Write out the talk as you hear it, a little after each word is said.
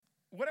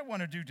what I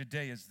want to do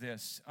today is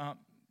this.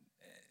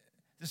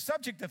 The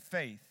subject of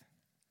faith,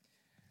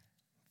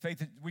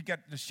 we got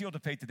the shield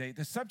of faith today.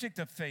 The subject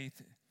of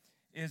faith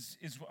is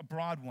a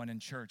broad one in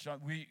church.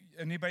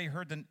 Anybody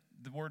heard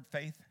the word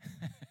faith?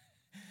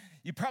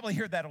 You probably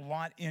hear that a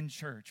lot in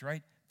church,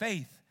 right?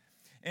 Faith.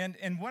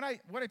 And what I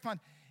found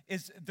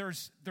is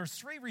there's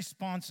three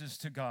responses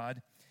to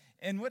God.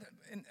 And of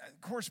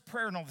course,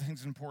 prayer and all the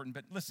things are important.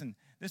 But listen,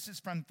 this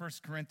is from 1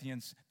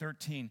 Corinthians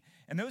 13.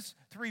 And those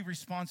three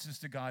responses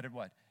to God are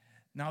what?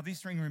 Now these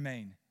three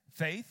remain: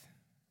 faith,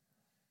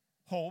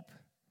 hope,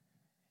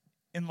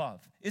 and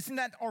love. Isn't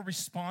that our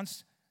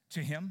response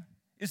to him?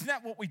 Isn't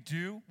that what we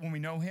do when we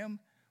know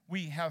him?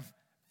 We have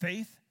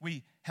faith,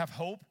 we have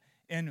hope,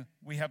 and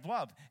we have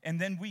love.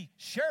 And then we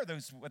share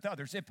those with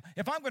others.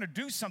 If I'm going to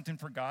do something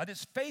for God,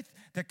 it's faith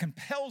that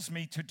compels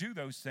me to do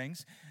those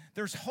things.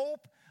 There's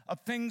hope of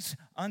things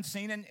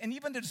unseen. And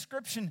even the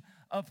description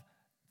of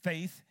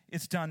faith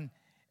is done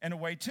in a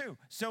way too.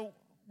 So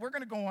we're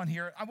going to go on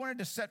here. I wanted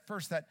to set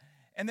first that.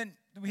 And then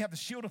we have the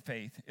shield of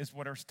faith is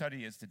what our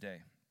study is today.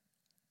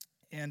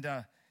 And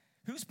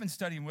who's been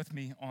studying with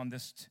me on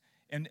this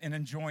and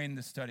enjoying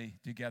the study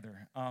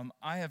together?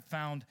 I have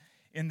found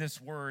in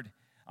this word,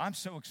 I'm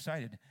so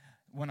excited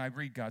when I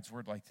read God's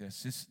word like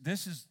this.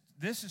 This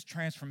is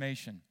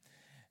transformation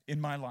in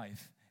my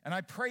life. And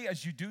I pray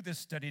as you do this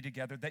study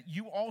together that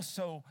you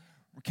also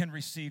can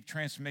receive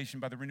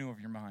transformation by the renewal of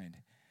your mind.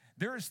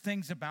 There is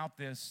things about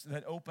this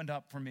that opened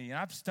up for me, and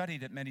I've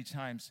studied it many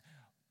times.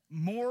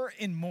 More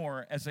and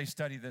more as I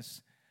study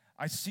this,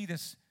 I see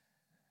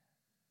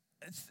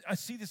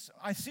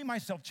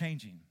myself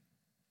changing.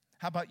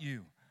 How about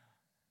you?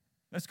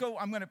 Let's go.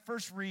 I'm going to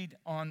first read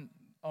on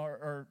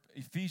our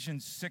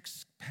Ephesians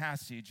 6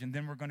 passage, and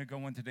then we're going to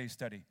go on today's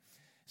study.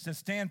 It says,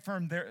 stand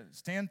firm,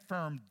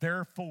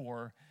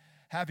 therefore,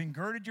 having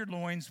girded your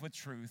loins with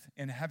truth,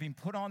 and having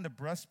put on the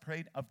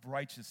breastplate of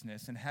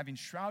righteousness, and having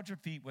shrouded your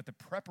feet with the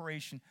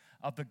preparation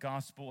of the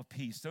gospel of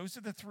peace. Those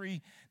are the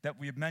three that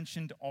we have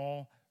mentioned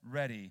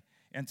already.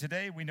 And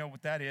today we know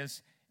what that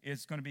is.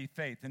 It's going to be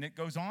faith. And it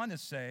goes on to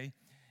say,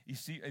 you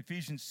see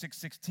Ephesians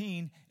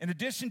 6:16, in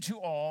addition to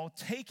all,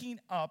 taking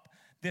up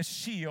the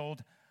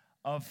shield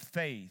of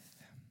faith.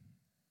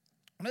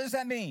 What does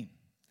that mean?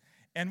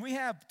 And we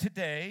have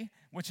today,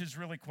 which is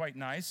really quite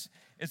nice,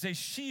 is a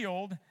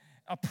shield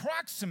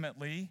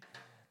approximately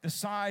the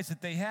size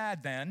that they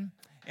had then.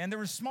 And there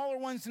were smaller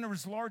ones and there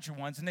was larger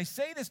ones. And they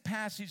say this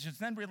passage is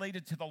then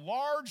related to the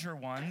larger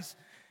ones.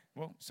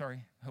 Well,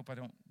 sorry, hope I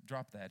don't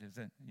drop that.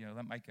 That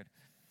might get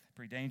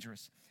pretty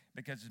dangerous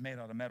because it's made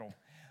out of metal.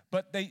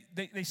 But they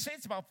say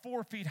it's about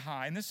 4 feet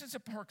high, and this is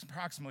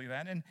approximately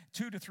that, and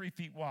 2 to 3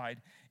 feet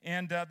wide.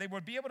 And they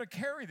would be able to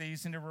carry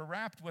these, and they were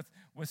wrapped with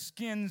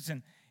skins,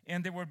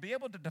 and they would be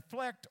able to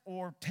deflect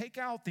or take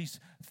out these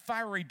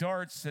fiery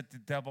darts that the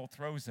devil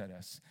throws at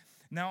us.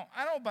 Now,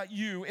 I don't know about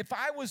you. If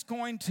I was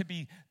going to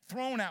be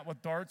thrown out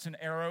with darts and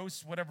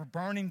arrows, whatever,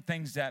 burning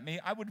things at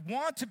me, I would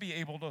want to be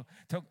able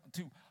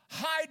to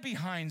hide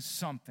behind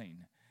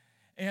something.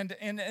 And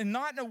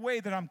not in a way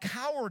that I'm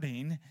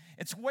cowarding.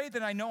 It's a way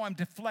that I know I'm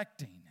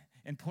deflecting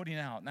and putting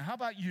out. Now, how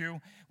about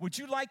you? Would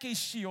you like a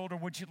shield, or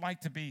would you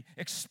like to be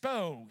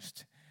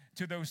exposed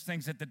to those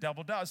things that the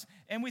devil does?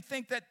 And we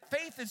think that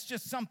faith is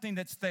just something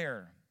that's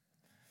there.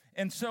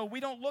 And so we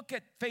don't look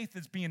at faith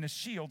as being a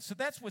shield. So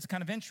that's what's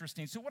kind of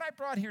interesting. So what I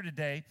brought here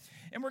today,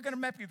 and we're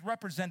going to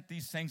represent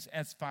these things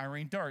as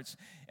firing darts.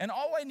 And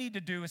all I need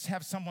to do is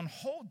have someone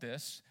hold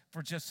this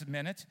for just a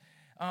minute.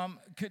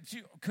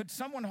 Could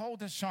someone hold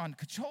this, Sean?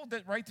 Could you hold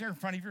it right there in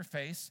front of your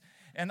face?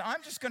 And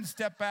I'm just going to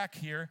step back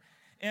here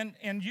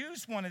and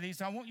use one of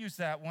these. I won't use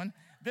that one.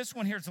 This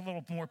one here is a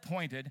little more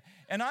pointed.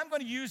 And I'm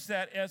going to use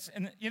that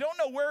and you don't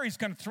know where he's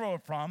going to throw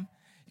it from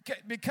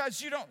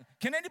because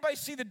can anybody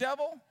see the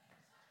devil?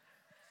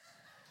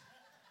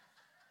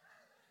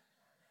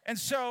 And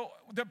so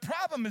the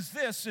problem is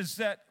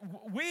that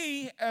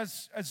we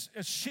as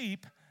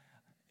sheep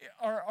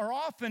are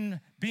often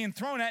being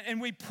thrown at, and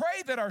we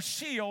pray that our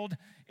shield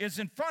is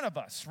in front of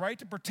us, right,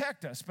 to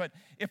protect us. But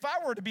if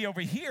I were to be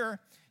over here,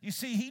 you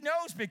see, he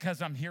knows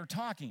because I'm here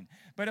talking.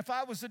 But if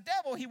I was the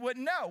devil, he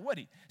wouldn't know, would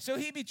he? So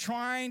he'd be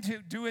trying to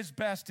do his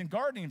best in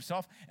guarding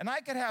himself, and I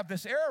could have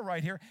this arrow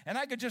right here, and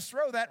I could just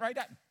throw that right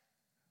at.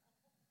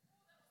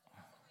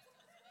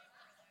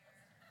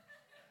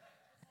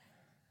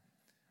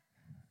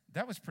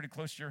 That was pretty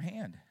close to your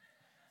hand.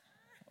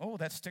 Oh,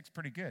 that sticks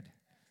pretty good.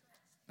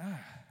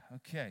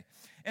 Okay.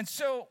 And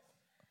so,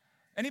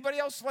 anybody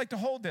else like to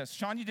hold this?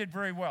 Sean, you did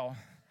very well.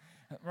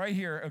 Right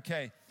here,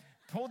 okay.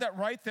 Hold that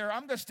right there.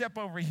 I'm going to step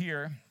over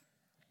here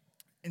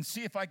and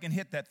see if I can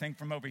hit that thing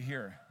from over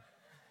here.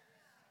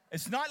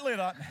 It's not lit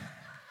up.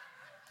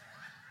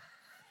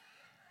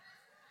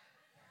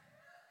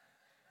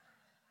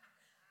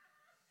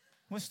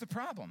 What's the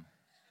problem?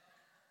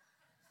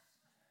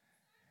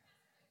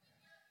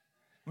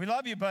 We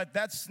love you, but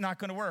that's not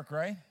going to work,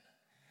 right?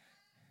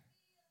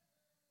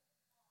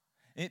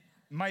 It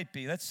might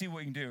be. Let's see what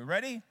we can do.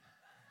 Ready?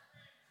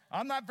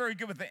 I'm not very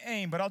good with the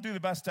aim, but I'll do the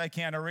best I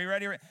can. Are we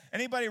ready?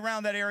 Anybody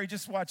around that area,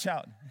 just watch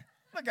out.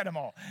 Look at them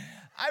all.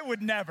 I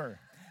would never.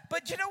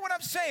 But you know what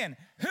I'm saying?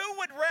 Who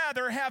would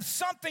rather have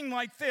something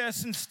like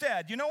this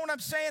instead? You know what I'm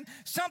saying?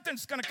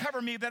 Something's going to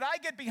cover me that I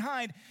get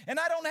behind and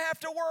I don't have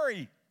to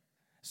worry.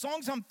 As long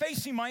as I'm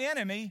facing my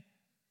enemy,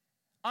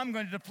 I'm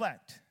going to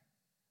deflect.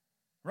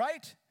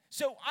 Right?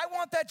 So I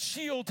want that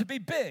shield to be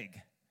big.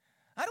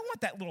 I don't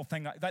want that little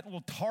thing, that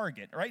little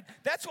target, right?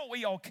 That's what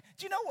we all, do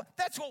you know what?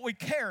 That's what we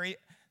carry.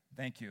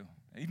 Thank you,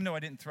 even though I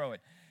didn't throw it.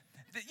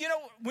 You know,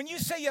 when you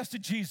say yes to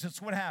Jesus,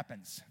 what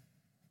happens?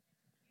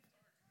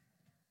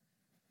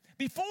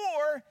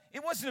 Before,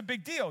 it wasn't a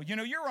big deal. You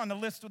know, you're on the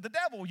list of the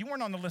devil. You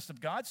weren't on the list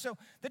of God. So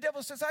the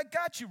devil says, I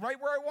got you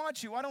right where I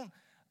want you.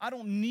 I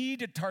don't need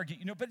to target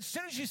you. But as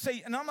soon as you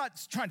say, and I'm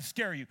not trying to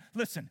scare you,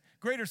 listen,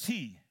 greater is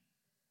he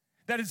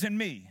that is in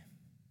me.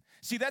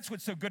 See, that's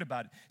what's so good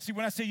about it. See,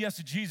 when I say yes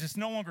to Jesus,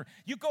 no longer,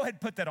 you go ahead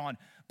and put that on,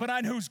 but I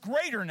know who's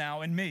greater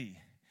now in me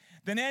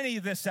than any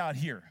of this out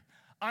here.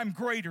 I'm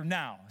greater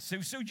now. So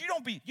you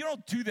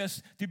don't do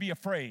this to be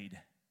afraid.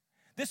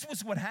 This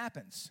was what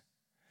happens.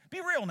 Be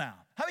real now.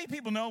 How many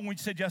people know when you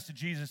said yes to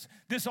Jesus,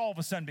 this all of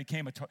a sudden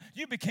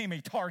you became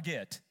a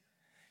target?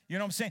 You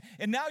know what I'm saying?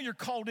 And now you're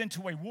called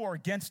into a war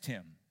against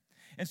him.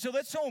 And so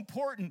that's so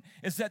important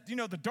is that, you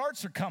know, the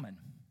darts are coming.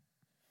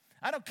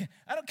 I don't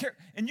care.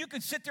 And you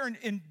can sit there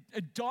and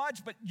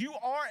dodge, but you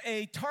are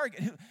a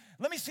target.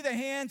 Let me see the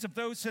hands of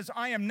those who says,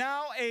 I am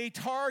now a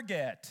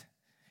target.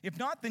 If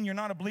not, then you're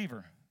not a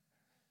believer.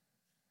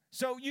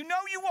 So you know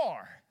you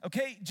are,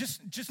 okay?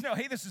 Just know,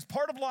 hey, this is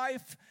part of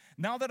life.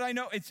 Now that I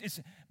know,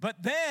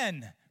 but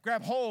then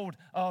grab hold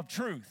of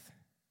truth.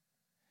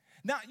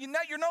 Now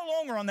you're no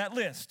longer on that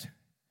list,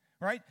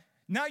 right?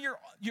 Now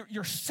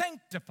you're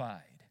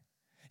sanctified.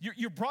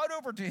 You're brought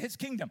over to his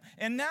kingdom,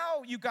 and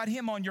now you got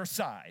him on your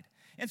side.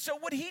 And so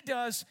what he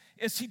does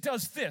is he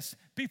does this.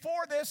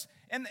 Before this,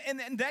 and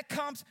that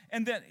comes,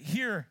 and then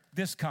here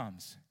this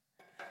comes.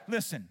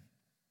 Listen,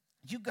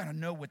 you got to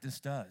know what this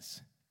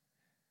does.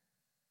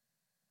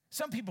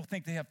 Some people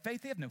think they have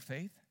faith. They have no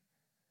faith.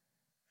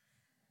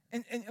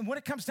 And what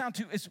it comes down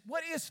to is,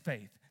 what is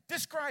faith?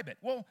 Describe it.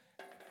 Well,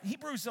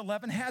 Hebrews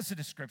 11 has a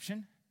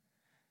description.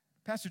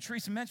 Pastor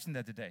Teresa mentioned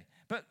that today.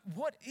 But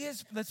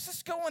let's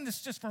just go on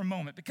this just for a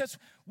moment, because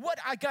what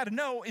I got to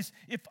know is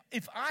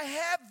if I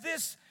have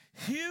this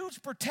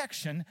huge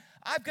protection,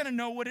 I've got to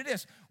know what it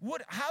is.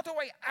 How do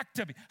I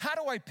activate? How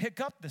do I pick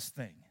up this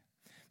thing?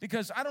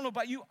 Because I don't know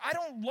about you, I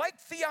don't like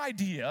the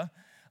idea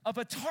of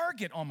a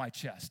target on my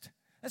chest.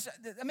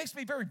 That makes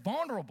me very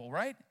vulnerable,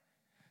 right?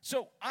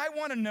 So I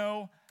want to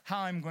know how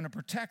I'm going to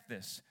protect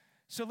this.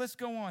 So let's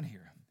go on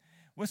here.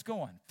 Let's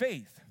go on.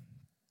 Faith.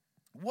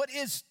 What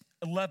is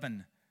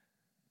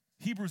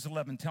Hebrews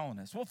 11 telling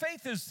us? Well,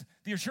 faith is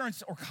the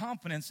assurance or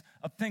confidence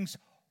of things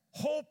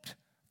hoped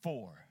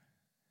for.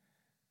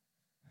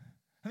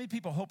 How many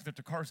people hope that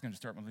their car's going to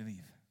start when they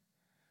leave?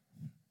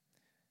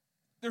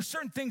 There are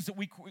certain things that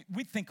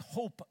we think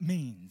hope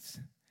means.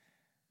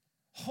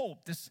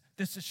 Hope, this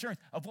assurance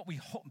of what we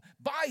hope.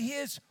 By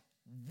his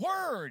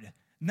word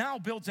now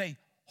builds a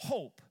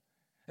hope.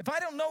 If I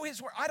don't know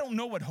his word, I don't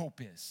know what hope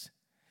is.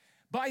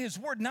 By his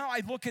word, now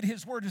I look at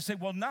his word and say,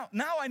 well, now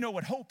I know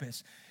what hope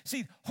is.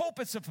 See, hope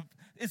is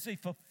a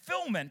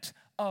fulfillment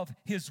of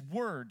his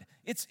word.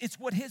 It's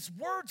what his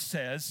word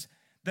says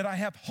that I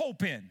have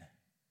hope in.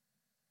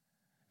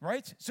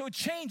 Right? So it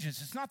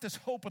changes. It's not this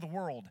hope of the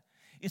world.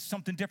 It's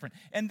something different.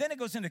 And then it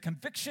goes into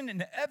conviction and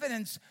the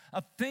evidence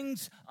of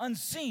things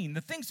unseen,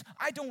 the things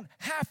I don't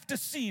have to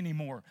see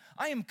anymore.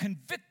 I am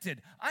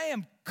convicted. I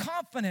am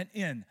confident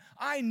in.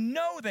 I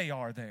know they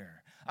are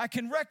there. I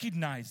can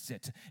recognize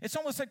it. It's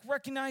almost like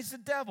recognize the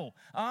devil.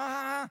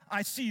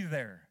 I see you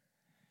there.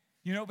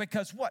 You know,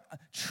 because what?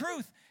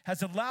 Truth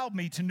has allowed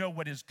me to know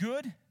what is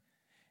good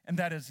and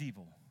that is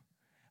evil.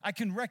 I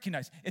can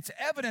recognize. It's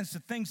evidence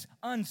of things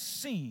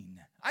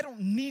unseen. I don't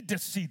need to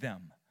see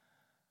them.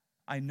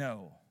 I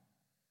know.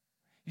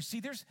 You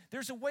see,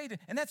 there's a way to,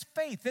 and that's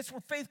faith. That's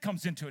where faith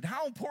comes into it.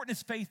 How important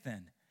is faith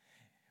then?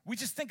 We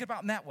just think about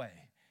it in that way.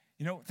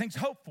 You know, things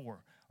hoped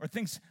for or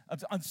things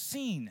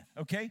unseen,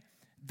 okay?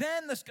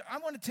 Then I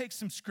want to take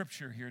some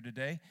scripture here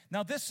today.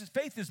 Now,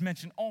 faith is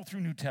mentioned all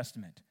through New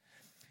Testament.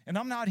 And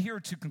I'm not here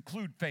to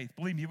conclude faith.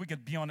 Believe me, we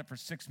could be on it for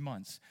 6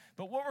 months.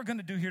 But what we're going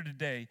to do here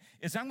today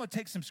is I'm going to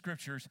take some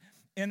scriptures,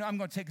 and I'm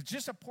going to take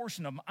just a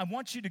portion of them. I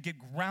want you to get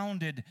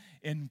grounded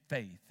in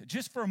faith,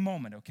 just for a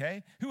moment,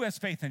 okay? Who has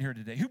faith in here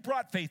today? Who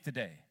brought faith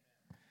today?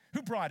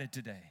 Who brought it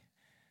today?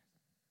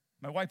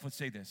 My wife would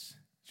say this.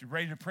 She's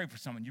ready to pray for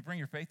someone. You bring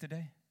your faith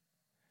today?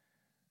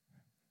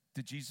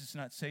 Did Jesus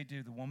not say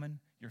to the woman,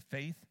 your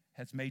faith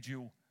has made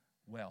you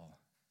well?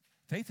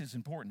 Faith is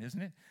important,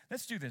 isn't it?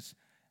 Let's do this.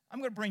 I'm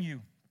going to bring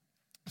you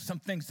some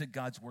things that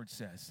God's word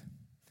says.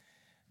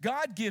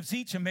 God gives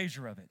each a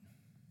measure of it.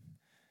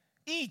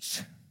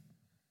 Each.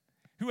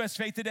 Who has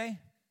faith today?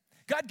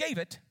 God gave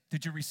it.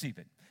 Did you receive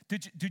it?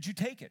 Did you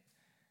take it?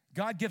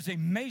 God gives a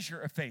measure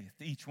of faith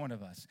to each one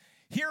of us.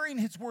 Hearing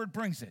his word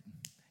brings it.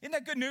 Isn't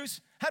that good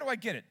news? How do I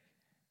get it?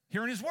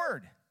 Hearing his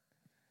word.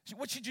 So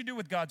what should you do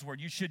with God's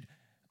word? You should,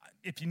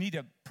 if you need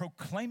to,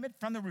 proclaim it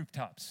from the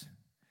rooftops.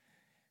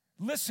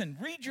 Listen,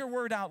 read your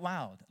word out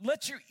loud.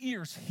 Let your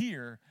ears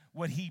hear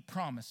what he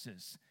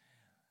promises.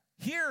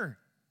 Hearing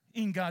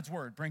God's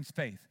word brings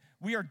faith.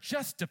 We are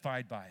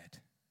justified by it.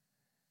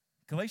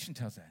 Galatians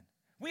tells that.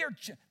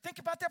 Think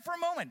about that for a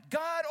moment.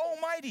 God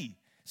Almighty,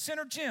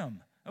 Sinner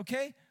Jim,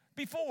 okay?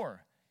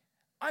 Before,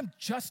 I'm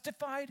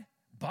justified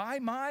by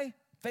my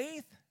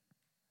faith.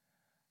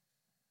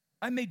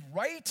 I'm made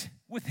right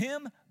with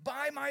him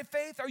by my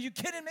faith. Are you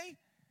kidding me?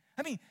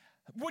 I mean,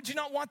 would you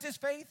not want this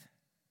faith?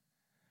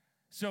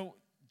 So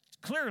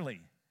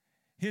clearly,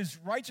 his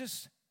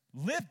righteous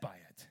live by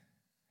it.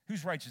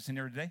 Who's righteous in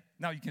here today?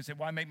 Now you can say,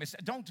 well, I make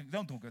mistakes.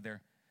 Don't go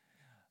there.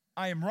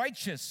 I am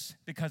righteous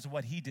because of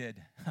what he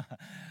did,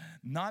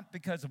 not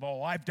because of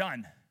all I've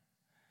done.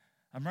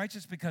 I'm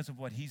righteous because of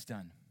what he's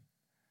done.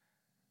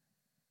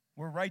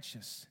 We're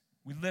righteous.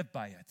 We live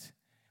by it.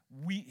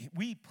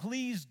 We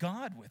please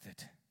God with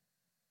it.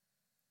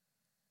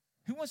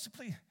 Who wants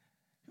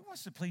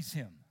to please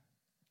him?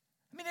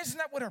 I mean, isn't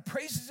that what our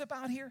praise is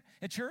about here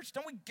at church?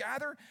 Don't we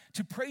gather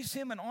to praise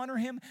him and honor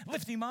him,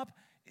 lift him up?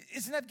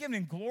 Isn't that giving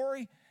him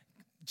glory?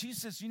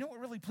 Jesus says, you know what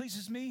really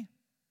pleases me?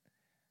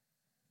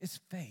 It's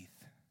faith.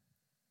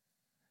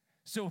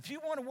 So if you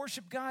want to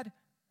worship God,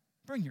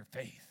 bring your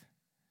faith.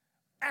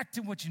 Act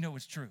in what you know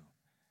is true.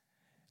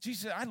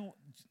 Jesus,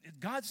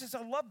 God says,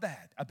 I love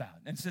that about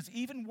it. And it says,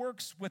 even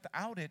works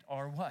without it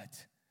are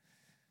what?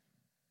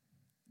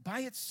 By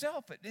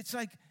itself. It's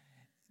like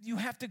you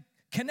have to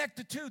connect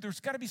the two.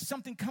 There's got to be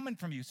something coming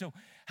from you. So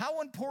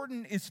how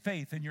important is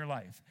faith in your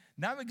life?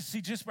 Now we can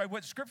see just by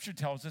what Scripture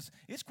tells us,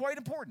 it's quite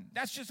important.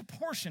 That's just a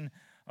portion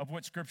of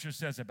what Scripture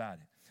says about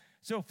it.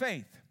 So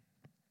faith,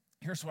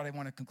 here's what I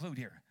want to conclude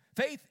here.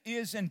 Faith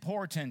is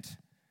important.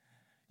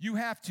 Who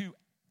has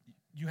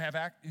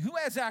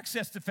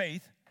access to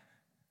faith?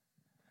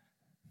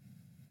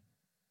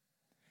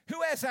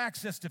 Who has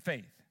access to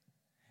faith?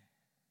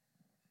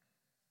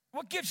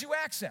 What gives you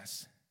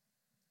access?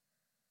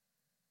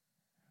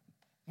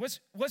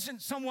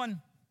 Wasn't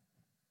someone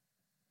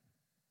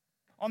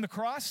on the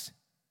cross?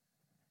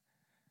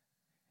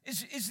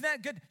 Isn't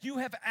that good? You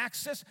have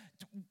access.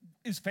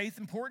 Is faith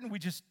important? We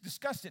just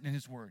discussed it in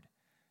his word.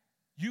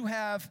 You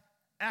have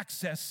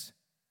access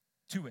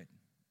to it.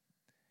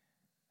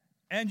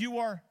 And you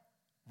are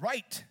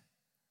right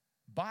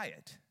by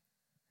it.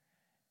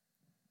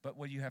 But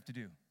what do you have to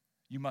do?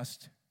 You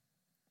must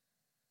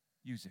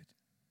use it.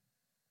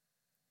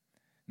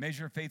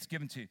 Measure of faith's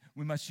given to you.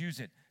 We must use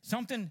it.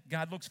 Something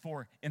God looks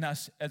for in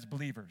us as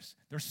believers.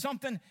 There's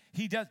something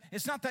he does.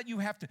 It's not that you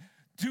have to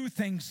do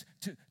things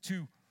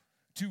to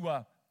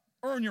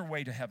earn your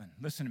way to heaven.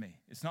 Listen to me.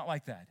 It's not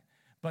like that.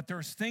 But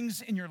there's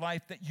things in your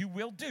life that you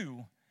will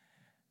do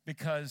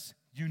because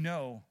you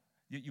know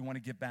that you want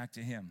to give back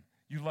to him.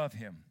 You love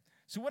him.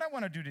 So what I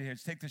want to do today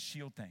is take this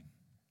shield thing.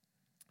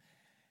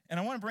 And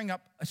I want to bring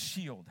up a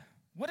shield.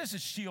 What is a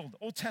shield?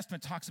 Old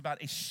Testament talks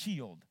about a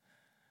shield.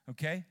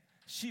 Okay?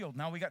 Shield.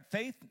 Now we got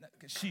faith,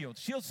 shield.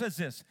 Shield says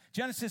this,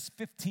 Genesis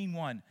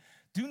 15:1.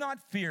 Do not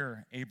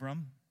fear,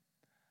 Abram,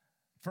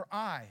 for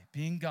I,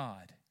 being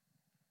God,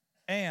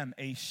 am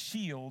a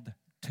shield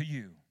to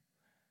you.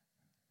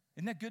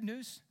 Isn't that good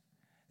news?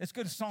 Let's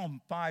go to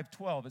Psalm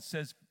 5:12. It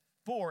says,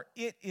 for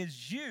it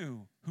is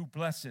you who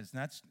blesses,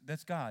 and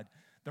that's God,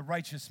 the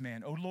righteous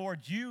man. O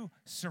Lord, you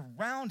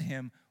surround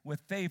him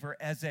with favor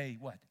as a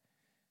what?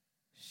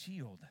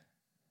 Shield.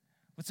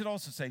 What's it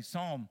also say?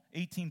 Psalm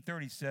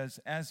 18:30 says,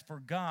 as for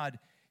God,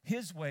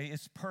 his way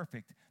is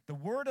perfect. The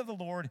word of the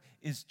Lord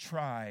is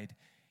tried.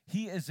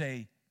 He is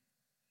a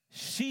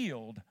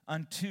shield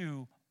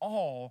unto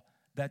all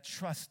that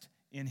trust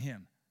in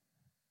him.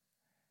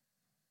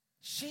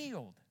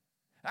 Shield.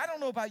 I don't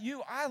know about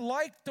you. I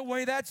like the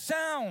way that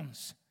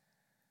sounds.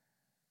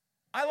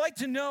 I like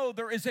to know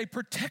there is a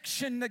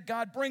protection that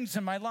God brings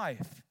in my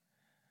life.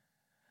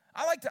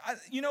 I like to,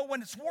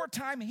 when it's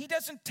wartime, he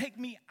doesn't take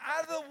me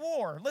out of the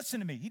war. Listen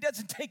to me. He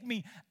doesn't take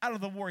me out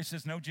of the war. He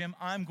says, no, Jim,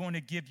 I'm going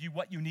to give you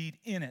what you need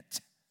in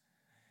it.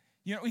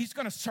 He's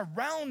going to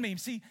surround me.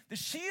 See, the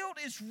shield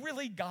is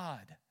really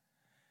God.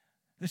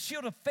 The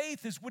shield of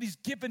faith is what he's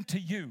given to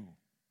you.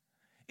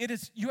 It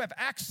is, you have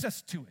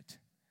access to it.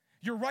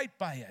 You're right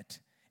by it,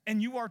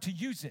 and you are to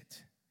use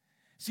it.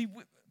 See,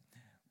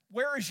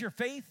 where is your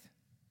faith?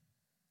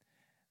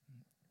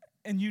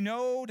 And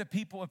the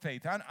people of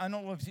faith. I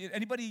don't know if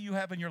anybody you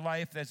have in your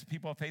life that's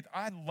people of faith.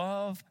 I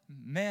love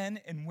men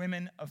and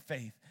women of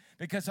faith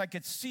because I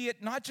could see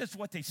it, not just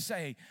what they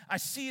say, I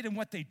see it in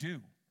what they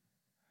do.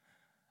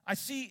 I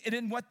see it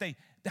in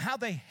how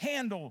they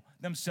handle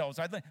themselves.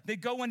 They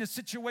go into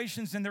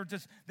situations and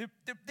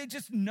they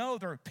just know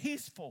they're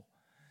peaceful.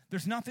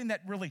 There's nothing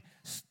that really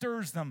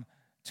stirs them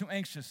to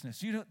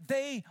anxiousness.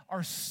 They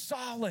are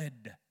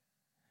solid.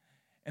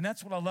 And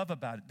that's what I love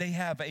about it. They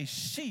have a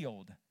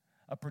shield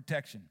of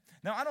protection.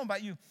 Now, I don't know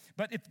about you,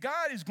 but if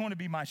God is going to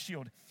be my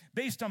shield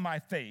based on my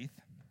faith,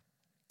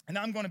 and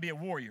I'm going to be a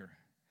warrior.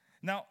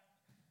 Now,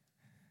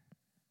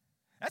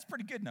 That's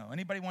pretty good now.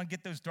 Anybody want to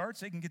get those darts?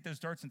 They can get those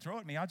darts and throw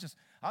at me. I'll just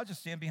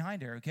stand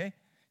behind there, okay?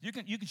 You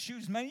can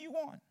shoot as many you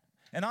want.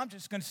 And I'm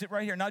just going to sit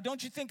right here. Now,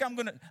 don't you think I'm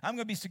going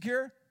to be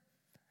secure?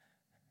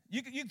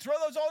 You can throw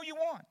those all you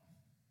want.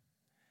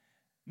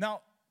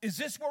 Now, is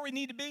this where we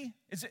need to be?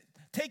 Is it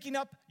taking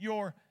up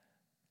your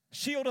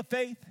shield of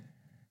faith?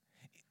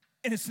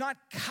 And it's not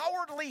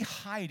cowardly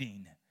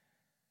hiding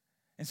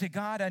and say,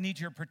 God, I need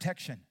your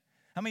protection.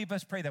 How many of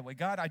us pray that way?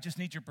 God, I just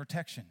need your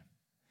protection.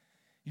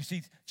 You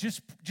see,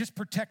 just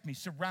protect me,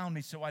 surround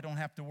me so I don't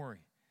have to worry.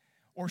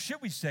 Or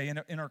should we say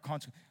in our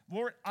conscience,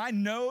 Lord, I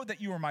know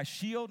that you are my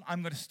shield.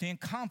 I'm going to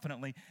stand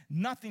confidently.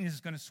 Nothing is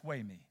going to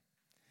sway me.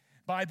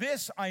 By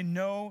this, I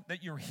know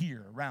that you're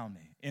here around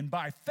me. And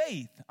by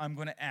faith, I'm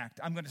going to act.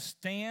 I'm going to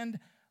stand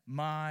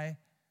my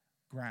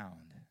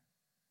ground.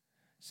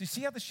 So you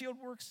see how the shield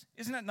works?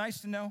 Isn't it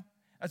nice to know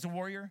as a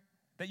warrior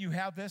that you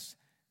have this?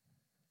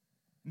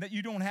 That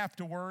you don't have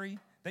to worry,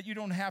 that you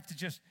don't have to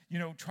just,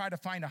 try to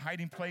find a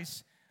hiding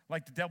place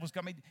like the devil's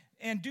got me.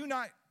 And do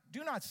not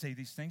say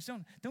these things.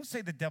 Don't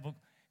say the devil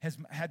has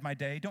had my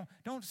day.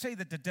 Don't say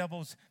that the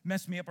devil's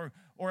messed me up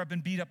or I've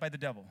been beat up by the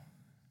devil.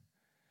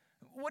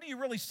 What are you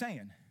really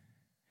saying?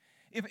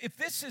 If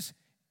this is,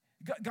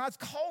 God's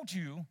called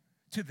you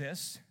to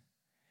this,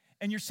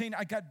 and you're saying,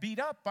 I got beat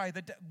up by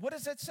the devil, what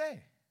does that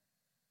say?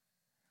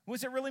 What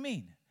does it really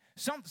mean?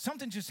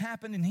 Something just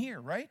happened in here,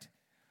 right?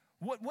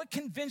 What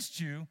convinced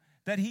you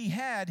that he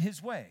had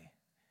his way?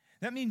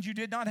 That means you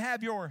did not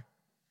have your...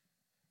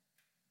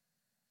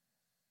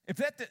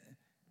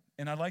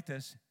 And I like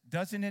this,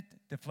 doesn't it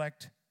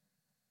deflect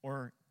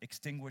or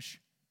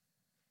extinguish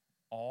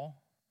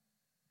all?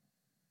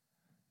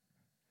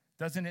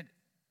 Doesn't it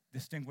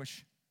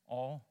distinguish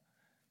all?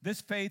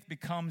 This faith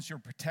becomes your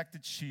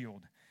protected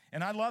shield.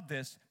 And I love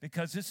this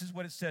because this is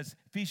what it says,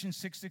 Ephesians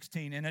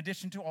 6:16, in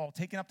addition to all,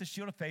 taking up the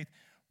shield of faith,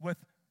 with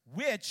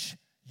which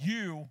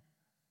you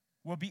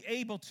will be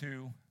able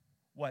to,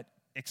 what?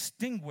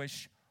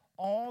 Extinguish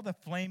all the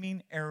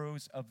flaming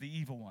arrows of the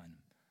evil one.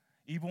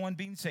 Evil one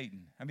being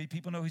Satan. I mean,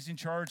 people know he's in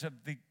charge of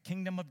the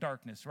kingdom of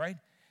darkness, right?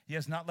 He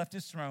has not left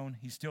his throne.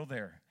 He's still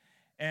there.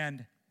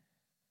 And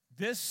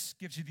this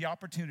gives you the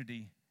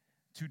opportunity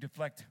to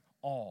deflect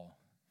all.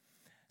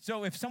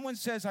 So if someone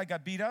says, I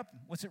got beat up,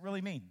 what's it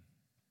really mean?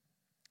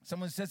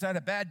 Someone says I had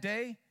a bad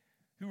day,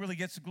 who really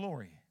gets the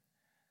glory?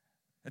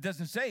 It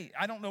doesn't say,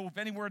 I don't know if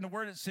anywhere in the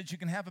word it says you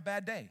can have a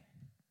bad day.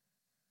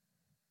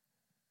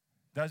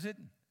 Does it?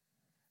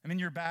 I mean,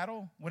 your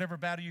battle, whatever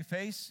battle you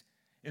face,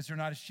 is there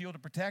not a shield to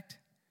protect?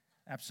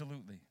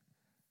 Absolutely.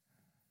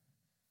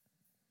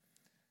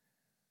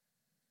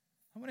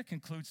 I want to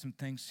conclude some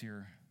things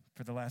here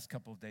for the last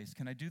couple of days.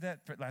 Can I do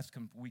that? For the last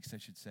couple of weeks, I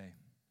should say.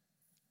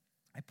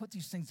 I put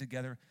these things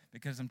together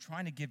because I'm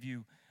trying to give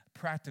you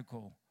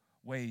practical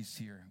ways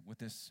here with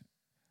this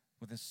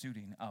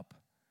suiting up.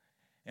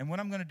 And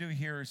what I'm going to do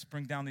here is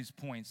bring down these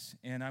points,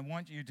 and I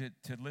want you to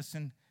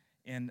listen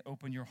and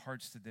open your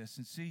hearts to this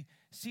and see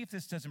if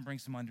this doesn't bring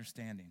some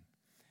understanding.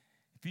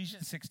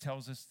 Ephesians 6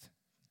 tells us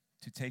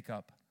to take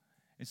up.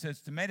 It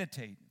says to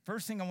meditate.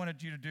 First thing I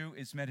wanted you to do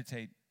is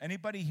meditate.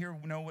 Anybody here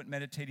know what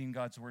meditating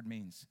God's word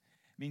means?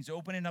 It means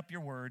opening up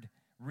your word,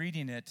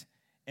 reading it,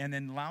 and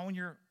then allowing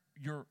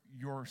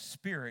your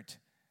spirit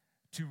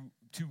to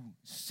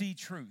see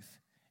truth.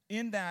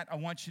 In that, I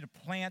want you to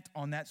plant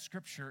on that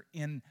scripture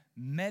and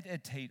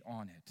meditate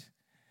on it.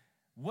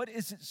 What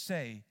does it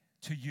say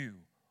to you?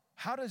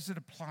 How does it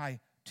apply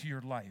to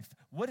your life?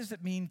 What does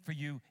it mean for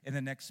you in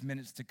the next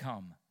minutes to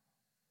come?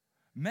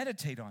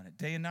 Meditate on it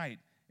day and night,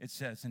 it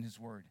says in his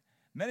word.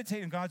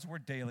 Meditate on God's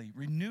word daily.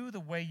 Renew the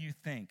way you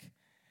think.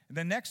 And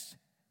then next,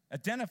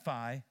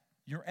 identify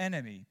your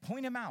enemy.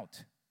 Point him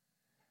out.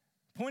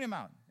 Point him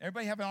out.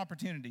 Everybody have an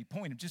opportunity.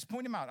 Point him. Just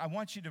point him out. I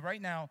want you to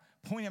right now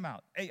point him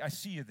out. Hey, I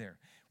see you there.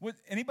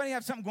 Anybody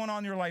have something going on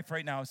in your life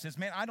right now? It says,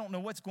 man, I don't know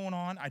what's going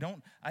on.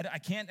 I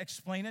can't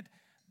explain it,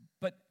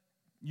 but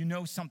you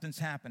know something's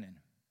happening.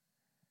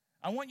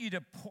 I want you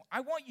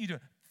to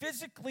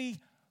physically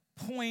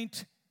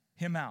point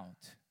him out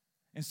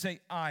and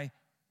say, I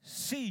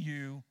see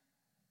you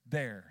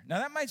there. Now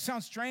that might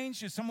sound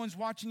strange if someone's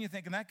watching you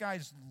thinking that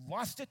guy's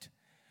lost it.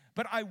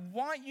 But I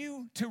want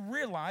you to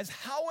realize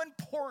how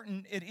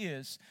important it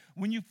is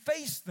when you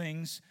face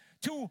things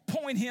to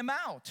point him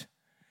out.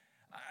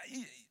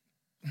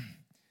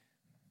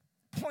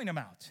 Point him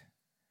out.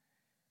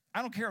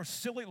 I don't care how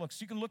silly it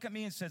looks. You can look at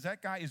me and say,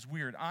 that guy is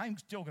weird. I'm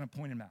still going to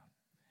point him out.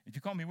 If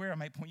you call me weird, I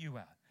might point you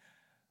out.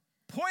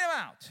 Point him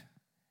out.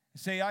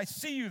 Say, I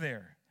see you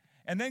there.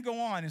 And then go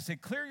on and say,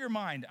 clear your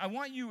mind. I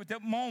want you at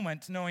that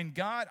moment knowing,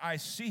 God, I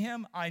see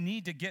him. I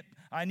need to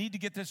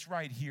get this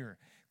right here.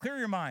 Clear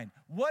your mind.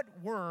 What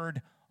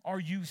word are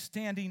you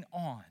standing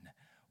on?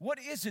 What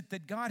is it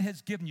that God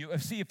has given you?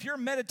 See, if you're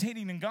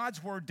meditating in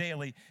God's word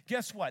daily,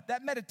 guess what?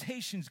 That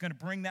meditation is going to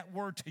bring that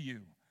word to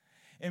you.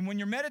 And when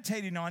you're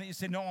meditating on it, you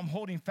say, no, I'm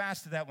holding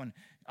fast to that one.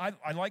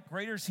 I like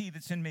greater is he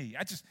that's in me.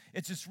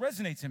 It just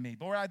resonates in me.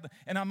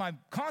 And I'm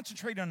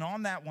concentrating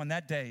on that one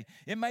that day.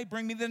 It might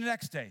bring me the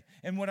next day.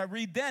 And what I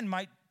read then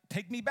might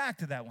take me back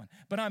to that one.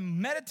 But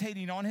I'm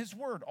meditating on his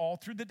word all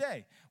through the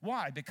day.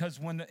 Why? Because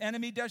when the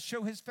enemy does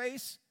show his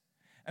face,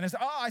 and I say,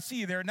 I see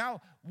you there.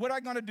 Now, what am I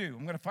going to do?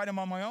 I'm going to fight him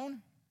on my own?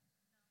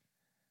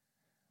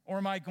 Or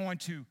am I going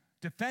to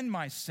defend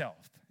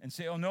myself and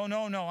say,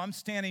 no, I'm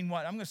standing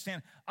what? I'm going to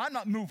stand. I'm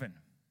not moving.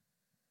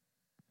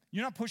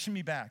 You're not pushing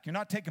me back. You're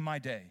not taking my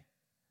day.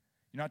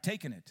 You're not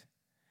taking it.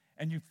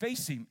 And you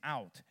face him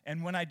out.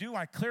 And when I do,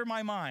 I clear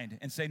my mind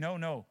and say,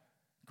 no,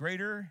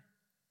 greater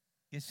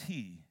is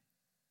he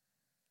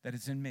that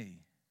is in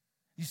me.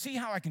 You see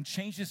how I can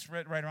change this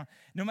right around?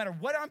 No matter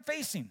what I'm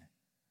facing,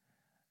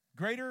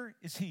 greater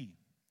is he.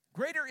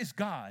 Greater is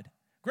God.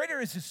 Greater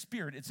is his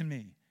spirit, it's in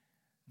me,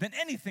 than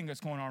anything that's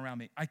going on around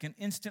me. I can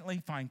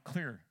instantly find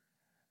clear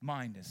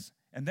mindedness.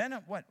 And then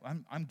what?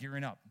 I'm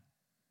gearing up.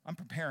 I'm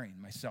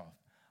preparing myself.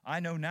 I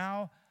know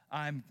now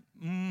I'm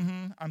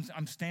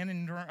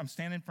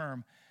standing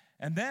firm.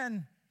 And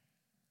then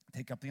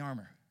take up the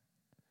armor.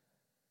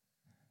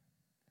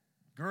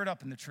 Gird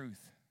up in the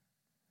truth.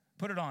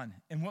 Put it on.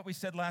 And what we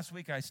said last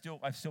week, I still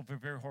feel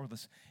very horrible.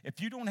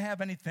 If you don't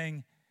have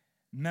anything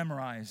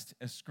memorized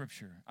as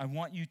Scripture, I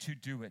want you to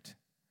do it.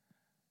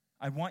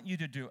 I want you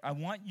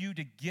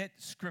to get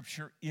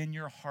Scripture in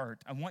your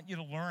heart. I want you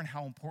to learn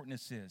how important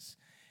this is.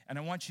 And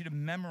I want you to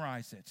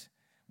memorize it,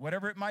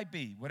 whatever it might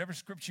be, whatever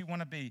Scripture you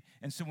want to be.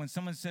 And so when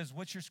someone says,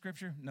 what's your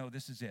Scripture? No,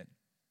 this is it.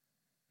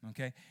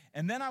 Okay?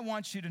 And then I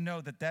want you to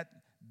know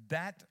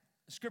that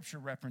Scripture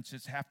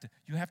references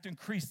you have to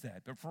increase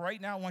that. But for right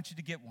now, I want you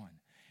to get one.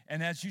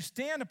 And as you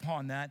stand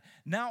upon that,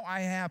 now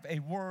I have a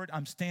word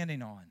I'm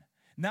standing on.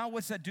 Now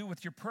what's that do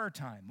with your prayer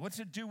time? What's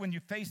it do when you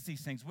face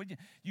these things?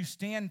 You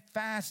stand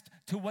fast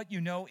to what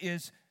you know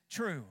is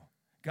true.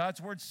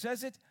 God's word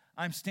says it,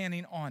 I'm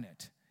standing on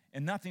it.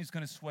 And nothing's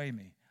going to sway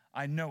me.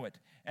 I know it.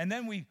 And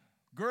then we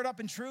gird up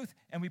in truth,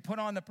 and we put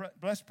on the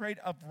breastplate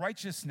of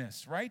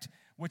righteousness, right?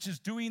 Which is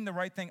doing the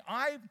right thing.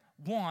 I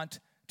want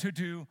to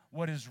do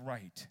what is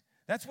right.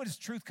 That's what his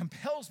truth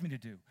compels me to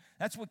do.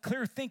 That's what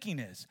clear thinking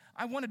is.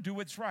 I want to do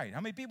what's right. How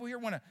many people here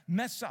want to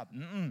mess up?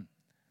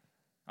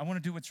 I want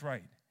to do what's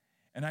right.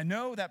 And I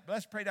know that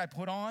breastplate I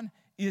put on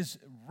is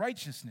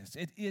righteousness.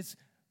 It is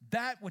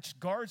that which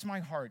guards my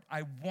heart.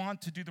 I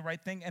want to do the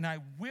right thing, and I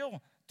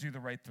will do the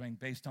right thing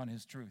based on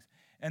his truth.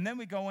 And then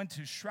we go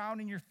into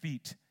shrouding your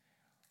feet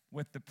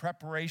with the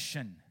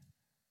preparation.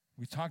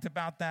 We talked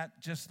about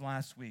that just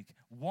last week.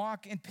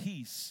 Walk in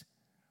peace.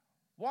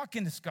 Walk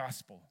in this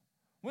gospel.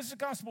 What does the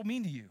gospel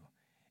mean to you?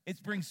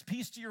 It brings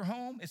peace to your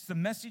home. It's the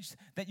message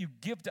that you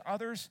give to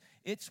others.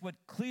 It's what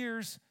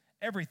clears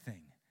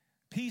everything.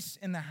 Peace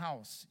in the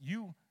house.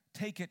 You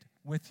take it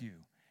with you.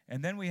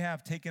 And then we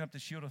have taken up the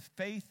shield of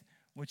faith,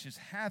 which is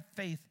have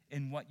faith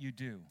in what you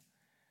do.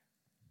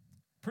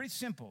 Pretty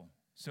simple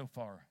so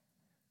far.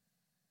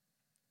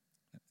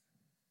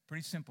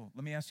 Pretty simple.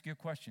 Let me ask you a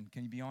question.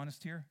 Can you be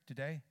honest here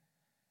today?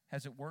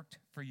 Has it worked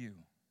for you?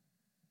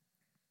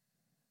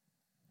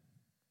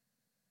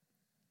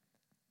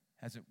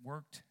 Has it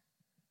worked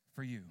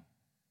for you?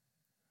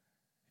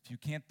 If you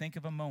can't think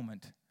of a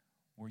moment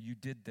where you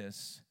did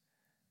this,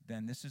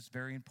 then this is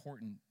very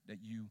important that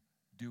you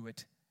do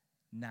it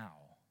now.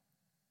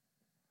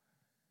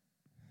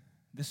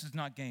 This is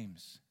not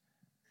games.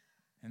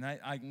 And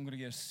I'm going to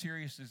get as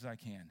serious as I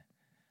can.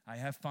 I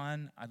have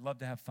fun. I love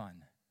to have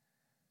fun.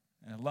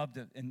 And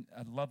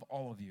I love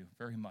all of you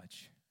very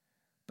much.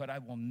 But I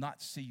will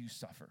not see you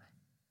suffer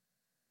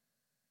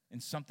in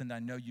something that I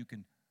know you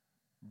can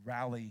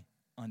rally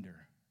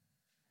under.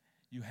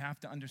 You have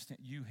to understand,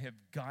 you have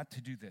got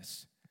to do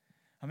this.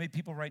 How many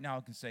people right now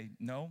can say,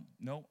 no,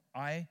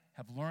 I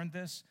have learned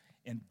this,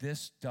 and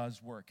this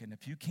does work? And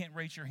if you can't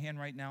raise your hand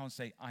right now and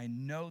say, I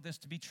know this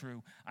to be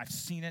true, I've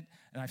seen it,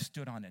 and I've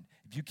stood on it.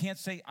 If you can't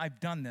say, I've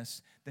done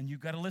this, then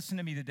you've got to listen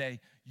to me today.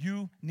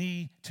 You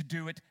need to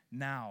do it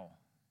now.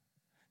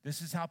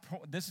 This is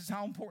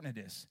how important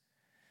it is.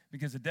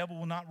 Because the devil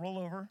will not roll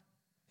over.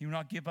 He will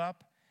not give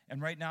up.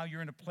 And right now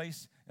you're in a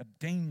place of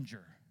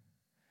danger.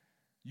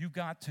 You've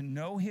got to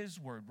know his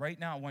word. Right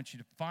now I want you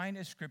to find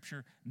a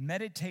scripture,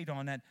 meditate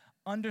on it,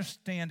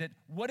 understand it.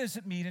 What does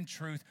it mean in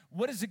truth?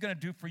 What is it going to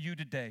do for you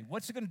today?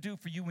 What's it going to do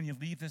for you when you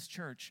leave this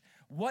church?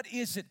 What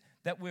is it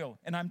that will?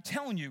 And I'm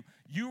telling you,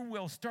 you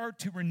will start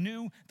to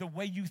renew the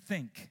way you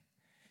think.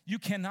 You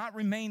cannot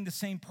remain the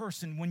same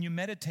person when you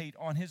meditate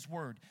on his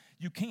word.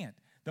 You can't.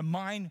 The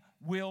mind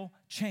will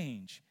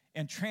change,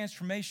 and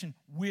transformation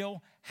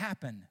will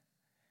happen.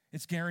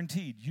 It's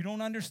guaranteed. You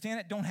don't understand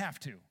it, don't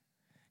have to.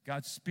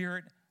 God's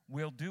Spirit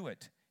will do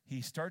it.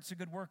 He starts a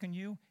good work in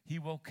you. He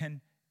will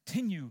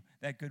continue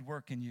that good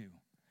work in you.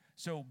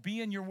 So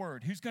be in your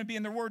word. Who's going to be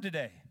in their word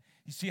today?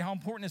 You see how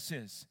important this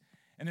is.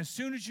 And as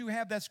soon as you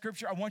have that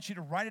scripture, I want you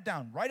to write it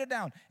down. Write it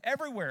down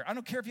everywhere. I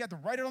don't care if you have to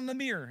write it on the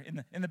mirror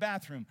in the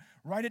bathroom.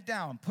 Write it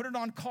down. Put it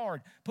on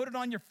card. Put it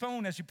on your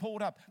phone as you pull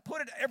it up.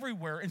 Put it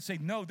everywhere and say,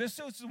 no, this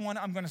is the one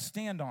I'm going to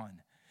stand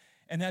on.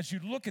 And as you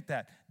look at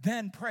that,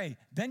 then pray.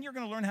 Then you're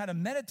going to learn how to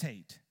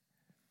meditate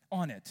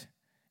on it.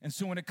 And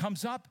so when it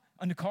comes up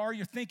on the car,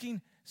 you're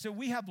thinking, so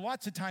we have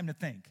lots of time to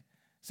think.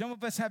 Some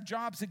of us have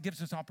jobs that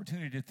gives us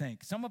opportunity to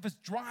think. Some of us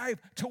drive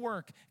to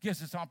work,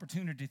 gives us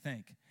opportunity to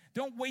think.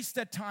 Don't waste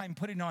that time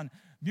putting on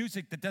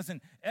music that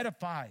doesn't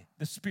edify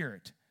the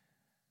spirit.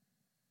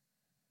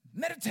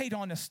 Meditate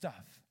on this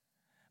stuff.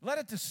 Let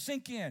it just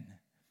sink in.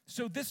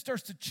 So this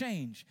starts to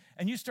change,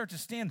 and you start to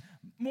stand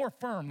more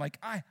firm, like,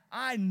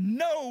 I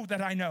know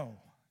that I know.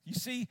 You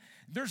see,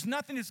 there's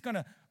nothing that's going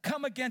to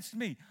come against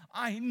me.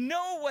 I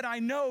know what I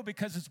know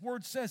because His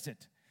Word says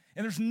it.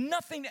 And there's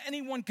nothing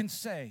anyone can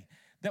say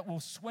that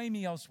will sway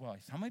me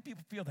elsewise. How many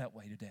people feel that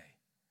way today?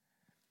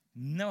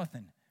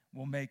 Nothing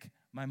will make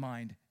my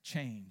mind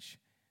change.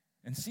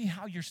 And see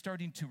how you're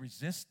starting to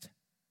resist?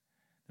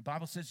 The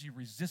Bible says you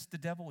resist the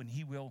devil and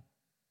he will.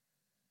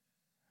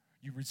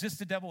 You resist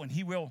the devil and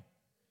he will.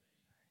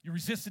 You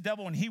resist the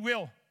devil and he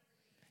will.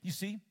 You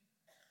see?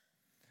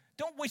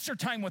 Don't waste your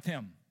time with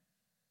him.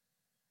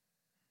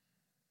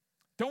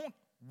 Don't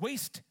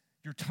waste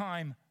your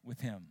time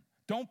with him.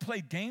 Don't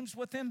play games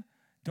with him.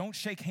 Don't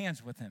shake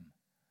hands with him.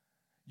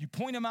 You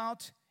point him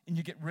out and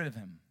you get rid of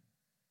him.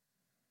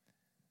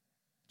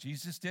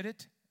 Jesus did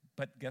it,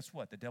 but guess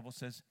what? The devil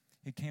says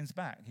he comes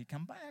back. He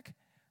come back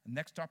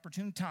next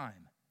opportune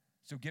time.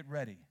 So get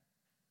ready.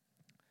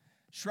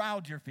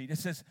 Shroud your feet. It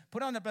says,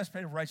 put on the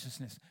breastplate of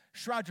righteousness.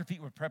 Shroud your feet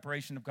with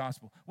preparation of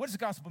gospel. What does the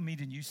gospel mean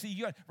to you?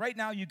 See, right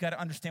now you got to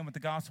understand what the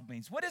gospel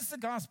means. What is the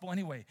gospel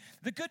anyway?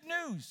 The good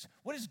news.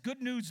 What does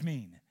good news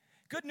mean?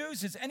 Good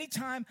news is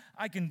anytime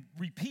I can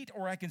repeat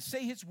or I can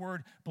say his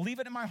word, believe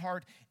it in my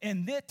heart,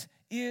 and it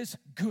is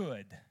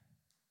good.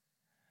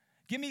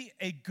 Give me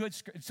a good,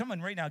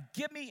 someone right now,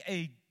 give me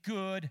a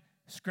good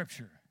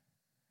scripture.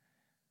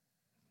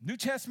 New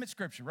Testament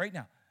scripture right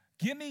now.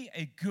 Give me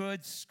a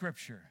good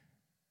scripture.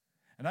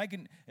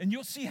 And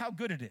you'll see how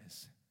good it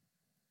is.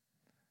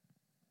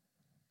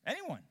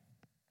 Anyone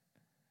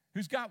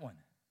who's got one?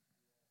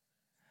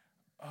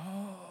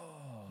 Oh.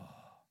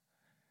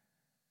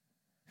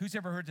 Who's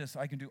ever heard this?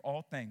 I can do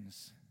all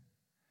things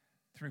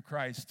through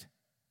Christ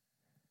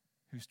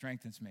who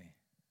strengthens me.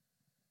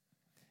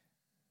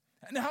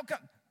 And how come,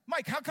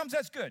 Mike, how comes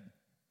that's good?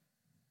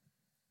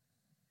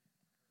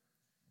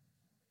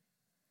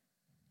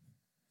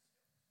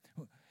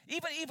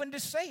 Even to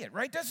say it,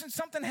 right? Doesn't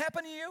something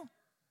happen to you?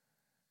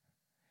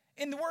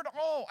 In the word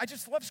all, I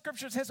just love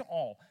scripture that says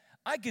all.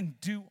 I can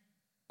do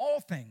all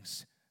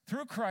things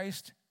through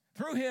Christ,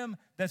 through him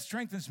that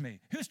strengthens me.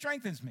 Who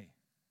strengthens me?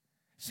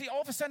 See,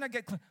 all of a sudden I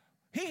get,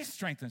 he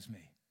strengthens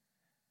me.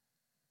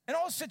 In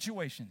all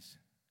situations.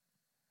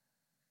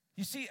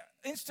 You see,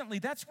 instantly,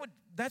 that's what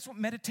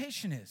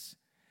meditation is.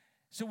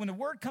 So when the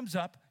word comes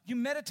up, you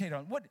meditate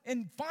on what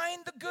and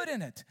find the good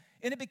in it.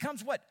 And it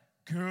becomes what?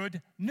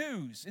 Good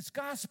news. It's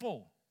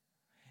gospel.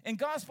 And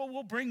gospel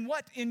will bring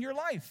what in your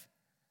life?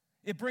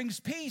 It brings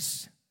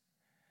peace.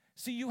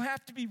 See, you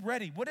have to be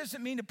ready. What does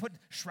it mean to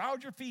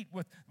shroud your feet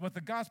with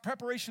the gospel,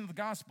 preparation of the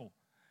gospel?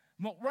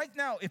 Well, right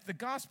now, if the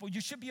gospel, you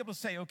should be able to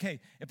say, okay,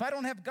 if I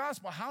don't have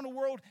gospel, how in the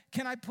world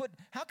can I put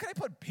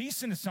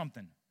peace into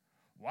something?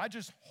 Well, I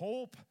just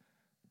hope.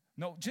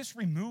 No, just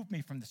remove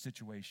me from the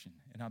situation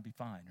and I'll be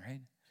fine,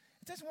 right?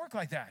 It doesn't work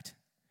like that.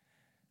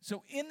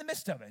 So in the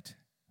midst of it,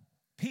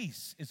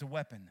 peace is a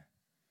weapon.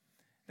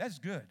 That's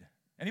good.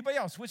 Anybody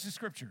else? What's the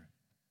scripture?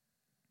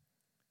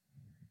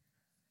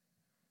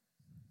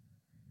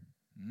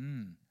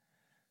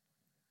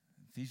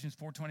 Ephesians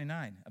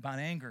 4:29 about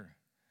anger.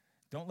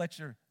 Don't let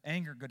your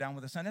anger go down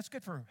with the sun. That's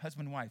good for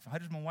husband and wife.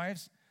 Husband and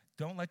wives,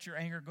 don't let your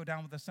anger go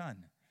down with the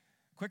sun.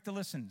 Quick to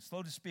listen,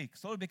 slow to speak,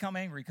 slow to become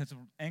angry, because the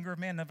anger of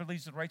man never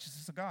leads to the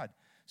righteousness of God.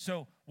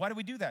 So why do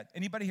we do that?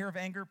 Anybody here of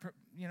anger?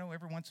 You know,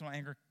 every once in a while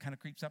anger kind of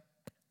creeps up.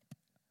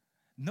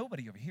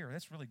 Nobody over here.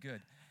 That's really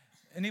good.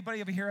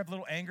 Anybody over here have a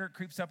little anger? It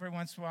creeps up every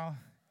once in a while.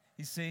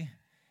 You see,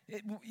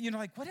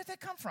 like, where did that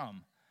come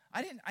from?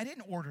 I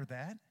didn't order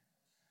that.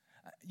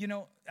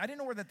 I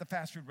didn't order that at the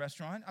fast food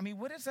restaurant. I mean,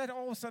 what is that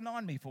all of a sudden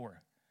on me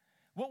for?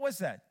 What was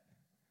that?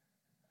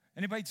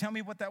 Anybody tell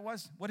me what that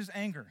was? What is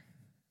anger?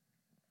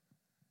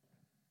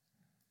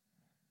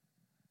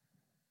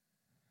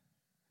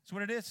 That's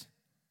what it is.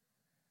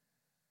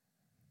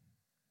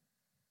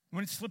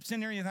 When it slips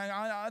in there, you think,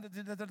 I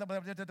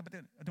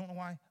don't know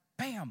why.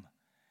 Bam!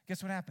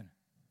 Guess what happened?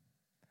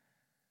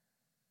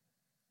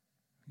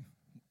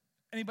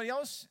 Anybody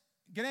else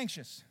get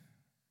anxious?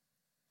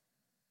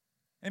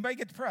 Anybody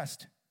get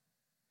depressed?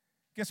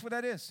 Guess what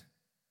that is?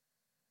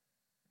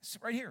 It's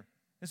right here.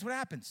 This is what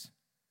happens.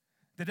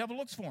 The devil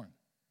looks for him.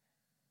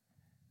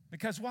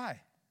 Because why?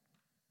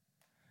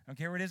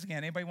 Okay, here it is again.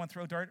 Anybody want to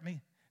throw a dart at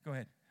me? Go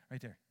ahead. Right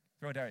there.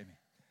 Throw a dart at me.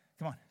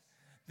 Come on.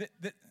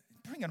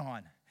 Bring it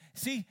on.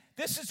 See,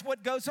 this is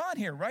what goes on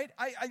here, right?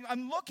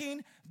 I'm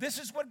looking. This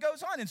is what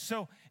goes on. And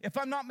so if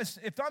I'm not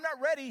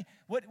ready,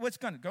 what's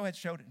going to? Go ahead,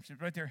 show it.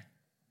 Right there.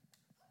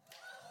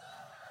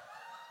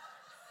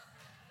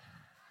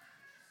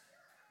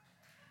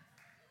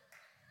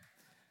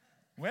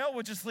 Well,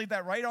 we'll just leave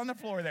that right on the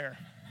floor there.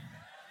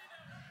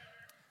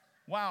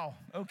 Wow,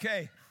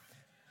 okay.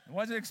 I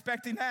wasn't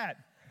expecting that.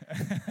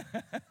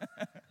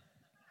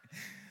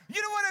 You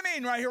know what I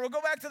mean right here. We'll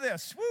go back to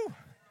this. Woo.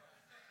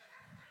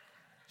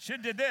 Should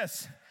have did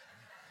this.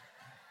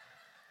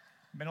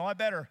 Been a lot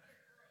better.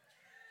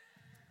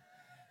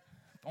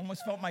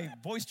 Almost felt my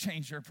voice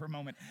change here for a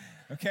moment.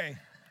 Okay.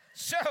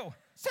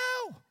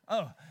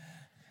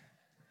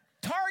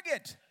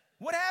 Target.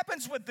 What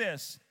happens with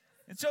this?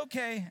 It's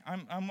okay.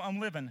 I'm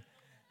living.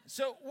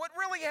 So what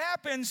really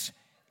happens?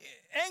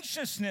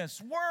 Anxiousness,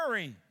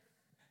 worry,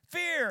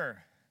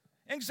 fear,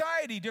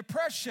 anxiety,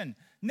 depression.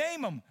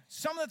 Name them.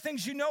 Some of the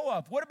things you know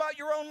of. What about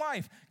your own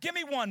life? Give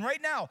me one right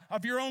now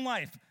of your own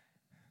life.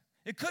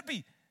 It could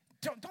be.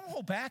 Don't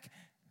hold back.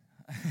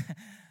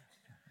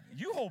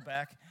 You hold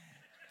back.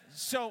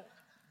 So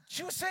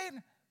she was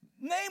saying,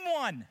 name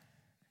one.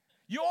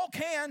 You all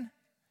can.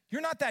 You're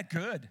not that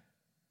good.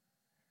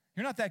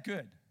 You're not that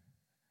good.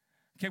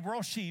 Okay, we're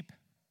all sheep.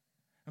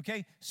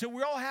 Okay, so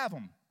we all have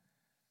them.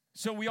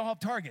 So we all have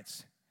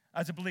targets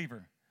as a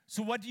believer.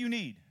 So what do you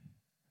need?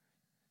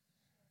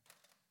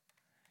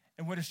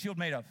 And what is shield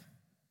made of?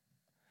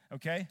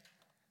 Okay?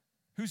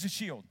 Who's the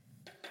shield?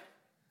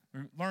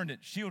 We learned it.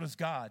 Shield is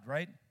God,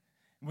 right?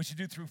 And what you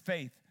do through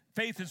faith.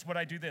 Faith is what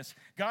I do this.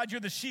 God,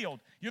 you're the shield.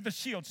 You're the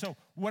shield. So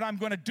what I'm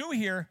going to do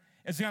here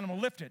is I'm going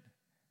to lift it.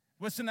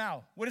 Listen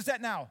now. What is that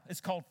now?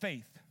 It's called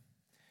faith.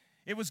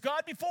 It was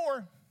God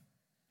before.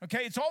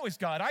 Okay, it's always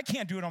God. I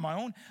can't do it on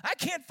my own. I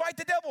can't fight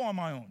the devil on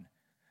my own.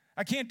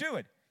 I can't do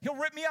it. He'll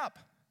rip me up.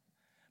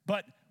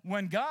 But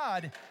when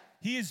God,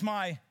 he is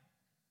my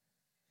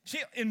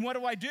shield. And what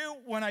do I do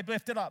when I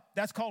lift it up?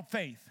 That's called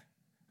faith.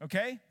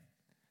 Okay?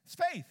 It's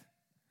faith.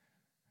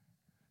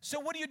 So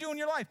what do you do in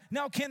your life?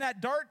 Now, can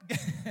that dart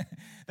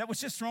that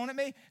was just thrown at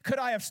me, could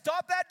I have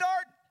stopped that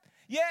dart?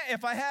 Yeah,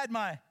 if I had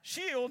my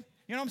shield,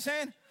 you know what I'm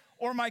saying?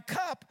 Or my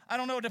cup, I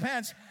don't know, it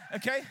depends,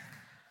 okay?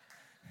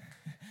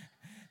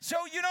 So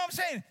you know what I'm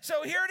saying?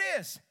 So here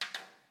it is.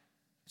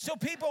 So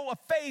people of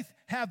faith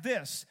have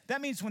this.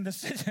 That means when the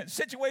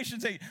situation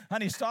say,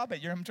 honey, stop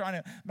it. I'm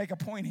trying to make a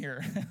point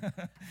here.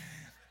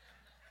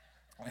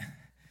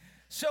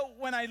 So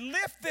when I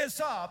lift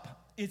this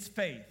up, it's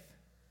faith.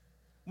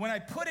 When I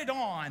put it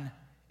on,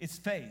 it's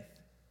faith.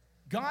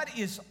 God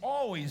is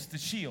always the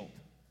shield.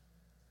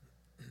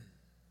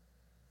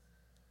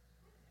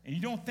 And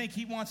you don't think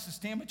he wants to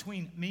stand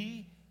between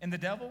me and the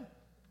devil?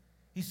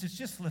 He says,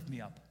 just lift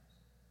me up.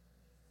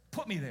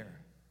 Put me there.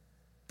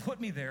 Put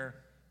me there,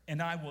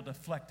 and I will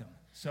deflect him.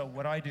 So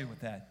what do I do with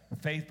that?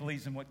 Faith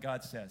believes in what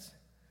God says.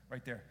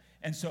 Right there.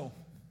 And so,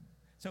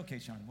 it's okay,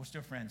 Sean. We're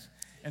still friends.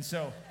 And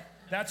so,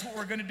 that's what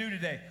we're going to do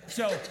today.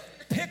 So,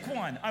 pick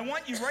one. I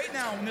want you right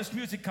now, when this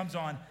music comes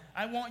on,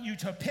 I want you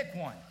to pick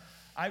one.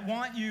 I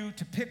want you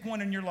to pick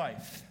one in your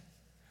life.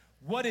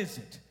 What is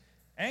it?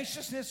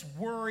 Anxiousness,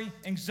 worry,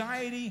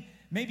 anxiety,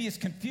 maybe it's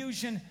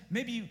confusion,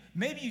 maybe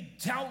you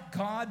doubt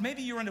God,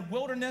 maybe you're in the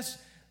wilderness.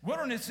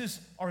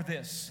 Wildernesses are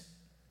this.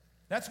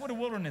 That's what a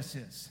wilderness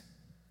is.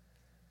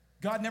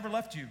 God never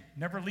left you,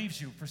 never leaves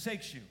you,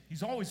 forsakes you.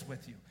 He's always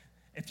with you.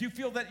 If you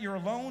feel that you're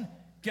alone,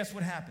 guess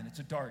what happened? It's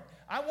a dart.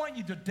 I want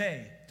you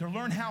today to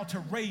learn how to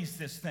raise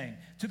this thing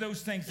to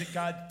those things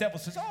that devil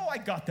says, oh, I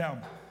got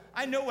them.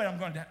 I know what I'm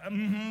going to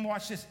do.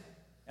 Watch this.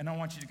 And I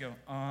want you to go,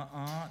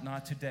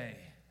 not today.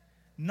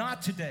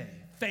 Not today.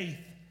 Faith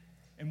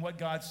in what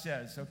God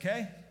says,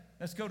 okay?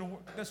 Let's go to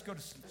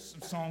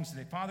some songs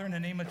today. Father, in the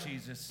name of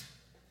Jesus,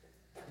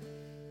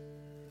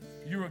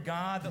 you're a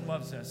God that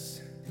loves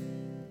us.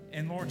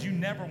 And Lord, you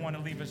never want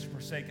to leave us or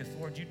forsake us.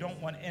 Lord, you don't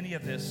want any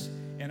of this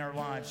in our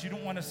lives. You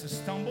don't want us to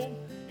stumble.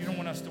 You don't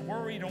want us to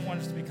worry. You don't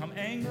want us to become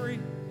angry.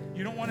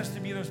 You don't want us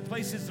to be those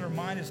places that our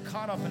mind is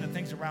caught up in the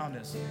things around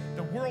us.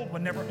 The world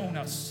will never own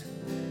us.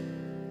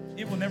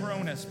 It will never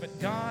own us. But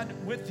God,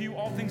 with you,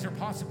 all things are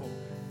possible.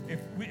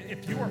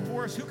 If you are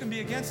for us, who can be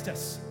against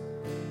us?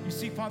 You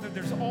see, Father,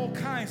 there's all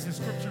kinds of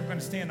scripture we're going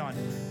to stand on.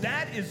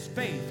 That is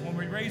faith when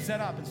we raise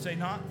that up and say,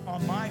 not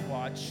on my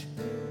watch,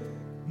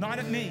 not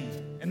at me,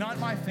 and not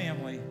my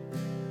family.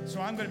 So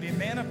I'm going to be a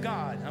man of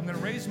God. I'm going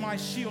to raise my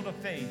shield of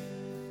faith.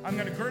 I'm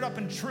going to gird up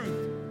in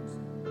truth.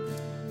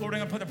 Lord, I'm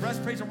going to put the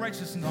breastplate of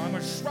righteousness on. I'm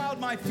going to shroud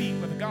my feet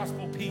with the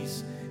gospel of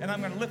peace. And I'm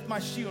going to lift my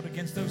shield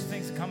against those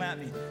things that come at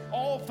me.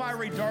 All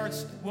fiery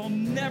darts will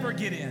never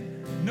get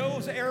in.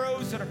 Those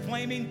arrows that are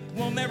flaming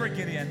will never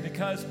get in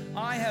because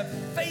I have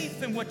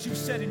faith in what you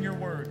said in your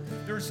word.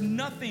 There's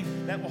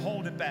nothing that will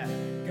hold it back.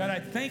 God, I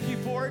thank you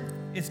for it.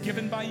 It's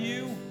given by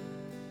you.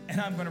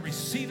 And I'm going to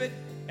receive it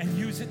and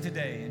use it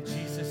today in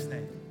Jesus'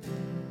 name.